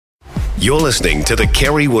You're listening to the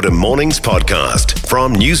Kerry Woodham Mornings podcast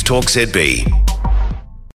from News Talk ZB.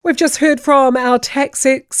 We've just heard from our tax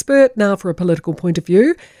expert. Now for a political point of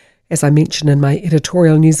view. As I mentioned in my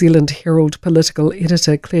editorial, New Zealand Herald Political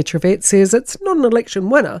Editor Claire Trevett says it's not an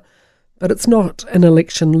election winner, but it's not an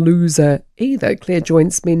election loser either. Claire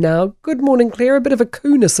joins me now. Good morning, Claire. A bit of a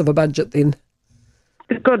coolness of a budget then.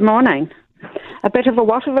 Good morning. A bit of a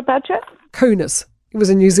what of a budget? Coolness. He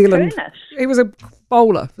was in New Zealand. Coolness? He was a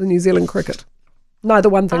bowler for New Zealand cricket. Neither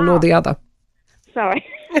one thing nor the other. Sorry.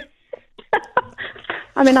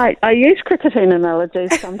 I mean, I use cricketing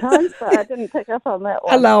analogies sometimes, but I didn't pick up on that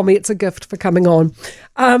one. Allow me, it's a gift for coming on.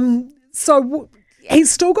 So he's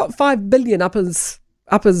still got $5 billion up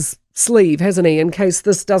his sleeve, hasn't he, in case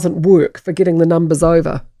this doesn't work for getting the numbers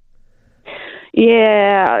over?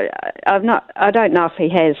 Yeah, I don't know if he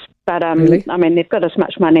has, but Really? I mean, they've got as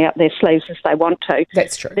much money up their sleeves as they want to.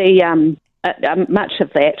 That's true. Much of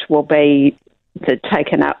that will be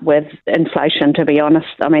taken up with inflation, to be honest.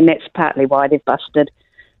 I mean, that's partly why they've busted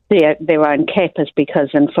their own cap, is because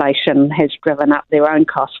inflation has driven up their own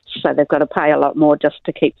costs. So they've got to pay a lot more just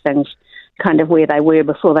to keep things kind of where they were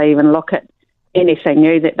before they even look at anything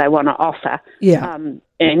new that they want to offer. Yeah.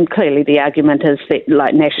 And clearly the argument is that,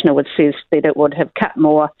 like National says, that it would have cut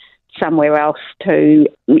more somewhere else to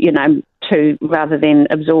rather than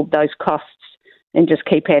absorb those costs and just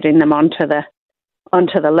keep adding them onto the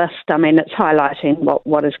list. I mean, it's highlighting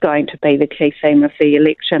what is going to be the key theme of the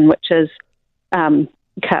election, which is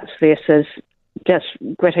cuts versus just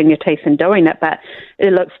gritting your teeth and doing it. But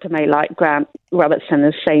it looks to me like Grant Robertson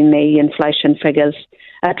has seen the inflation figures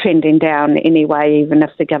are trending down anyway, even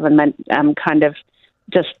if the government kind of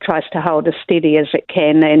just tries to hold as steady as it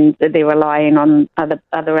can, and they're relying on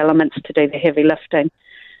other elements to do the heavy lifting,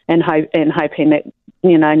 and hoping that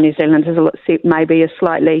New Zealand is maybe a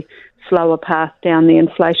slightly slower path down the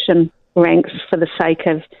inflation ranks for the sake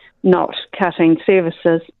of not cutting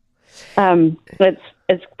services.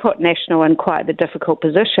 It's put National in quite the difficult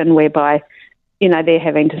position whereby, they're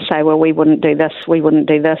having to say, well, we wouldn't do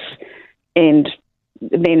this, and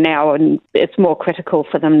then now, and it's more critical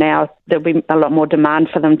for them now. There'll be a lot more demand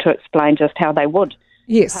for them to explain just how they would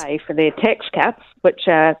pay for their tax cuts, which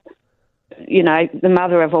are, the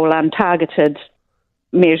mother of all untargeted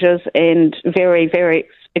measures and very, very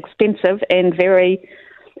expensive and very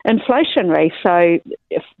inflationary. So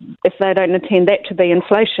if they don't intend that to be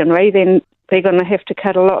inflationary, then they're going to have to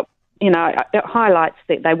cut a lot. It highlights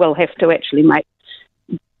that they will have to actually make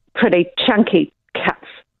pretty chunky cuts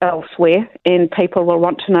elsewhere, and people will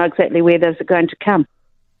want to know exactly where those are going to come.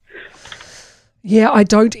 Yeah, I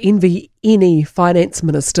don't envy any finance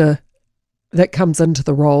minister that comes into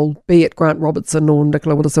the role, be it Grant Robertson or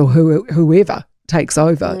Nicola Willis or whoever takes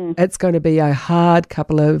over. It's going to be a hard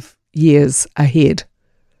couple of years ahead.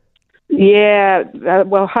 Yeah,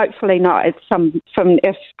 well, hopefully not.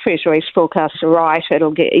 If Treasury's forecasts are right,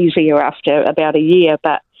 it'll get easier after about a year,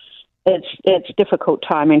 but it's difficult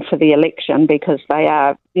timing for the election because they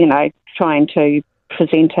are, trying to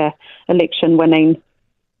present a election-winning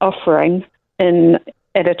offering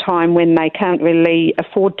at a time when they can't really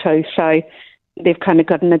afford to. So they've kind of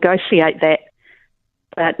got to negotiate that.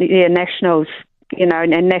 But yeah, Nationals,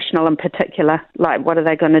 and National in particular, like, what are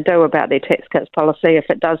they going to do about their tax cuts policy if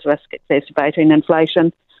it does risk exacerbating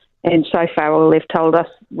inflation? And so far, all they've told us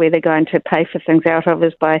where they're going to pay for things out of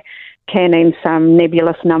is by canning some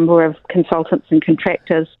nebulous number of consultants and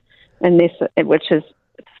contractors, and this, which is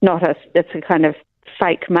it's a kind of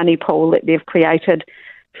fake money pool that they've created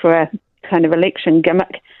for a kind of election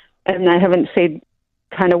gimmick, and they haven't said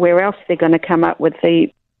kind of where else they're going to come up with the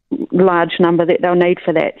large number that they'll need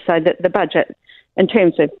for that. So that the budget, in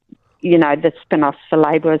terms of the spin-offs for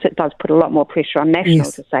Labour, it does put a lot more pressure on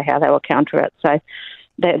National to say how they will counter it. So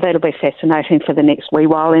that'll be fascinating for the next wee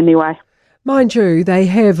while anyway. Mind you, they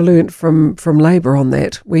have learnt from Labour on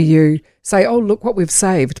that, where you say, oh, look what we've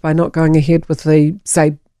saved by not going ahead with the,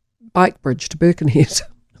 say, bike bridge to Birkenhead.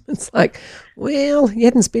 It's like, well, you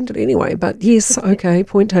hadn't spent it anyway, but yes, okay,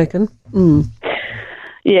 point taken.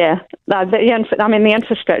 Yeah, the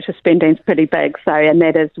infrastructure spending is pretty big, so, and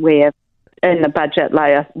that is where in the budget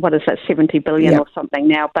layer, what is that, 70 billion or something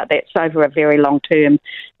now, but that's over a very long term,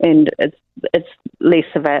 and it's less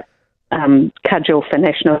of a cudgel for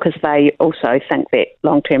National because they also think that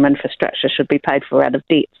long-term infrastructure should be paid for out of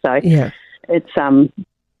debt. So it's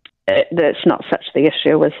not such the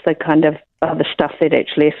issue as the kind of other stuff that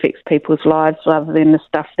actually affects people's lives rather than the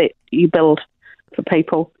stuff that you build for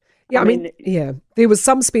people. Yeah, I mean, there was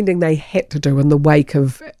some spending they had to do in the wake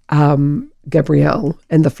of Gabrielle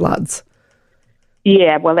and the floods.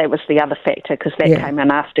 Yeah, well, that was the other factor, because that came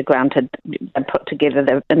in after Grant had put together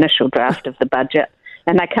the initial draft of the budget,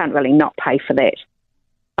 and they can't really not pay for that.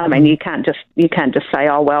 I mean, you can't just say,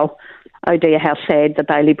 oh well, oh dear, how sad, the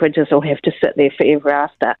Bailey Bridges will have to sit there forever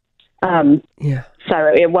after. So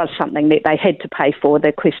it was something that they had to pay for.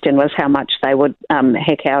 The question was how much they would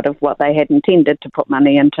hack out of what they had intended to put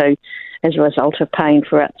money into as a result of paying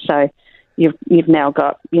for it. So you've now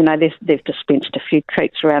got, they've dispensed a few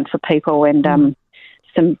treats around for people, and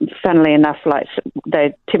some, funnily enough, like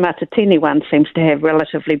the Te Matatini one seems to have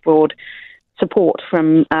relatively broad support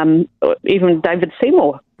from even David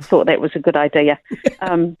Seymour thought that was a good idea.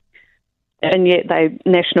 And yet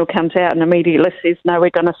National comes out and immediately says, no, we're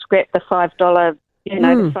going to scrap the $5, the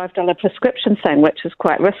 $5 prescription thing, which is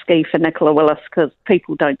quite risky for Nicola Willis, because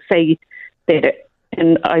people don't see that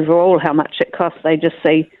and overall how much it costs. They just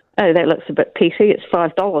see, oh, that looks a bit petty, it's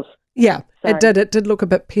 $5. Yeah, so. It did look a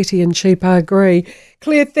bit petty and cheap, I agree.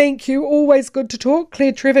 Claire, thank you. Always good to talk.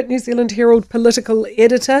 Claire Trevett, New Zealand Herald Political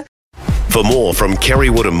Editor. For more from Kerry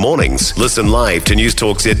Woodham Mornings, listen live to News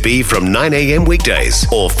Talk ZB from 9 a.m. weekdays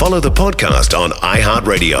or follow the podcast on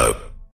iHeartRadio.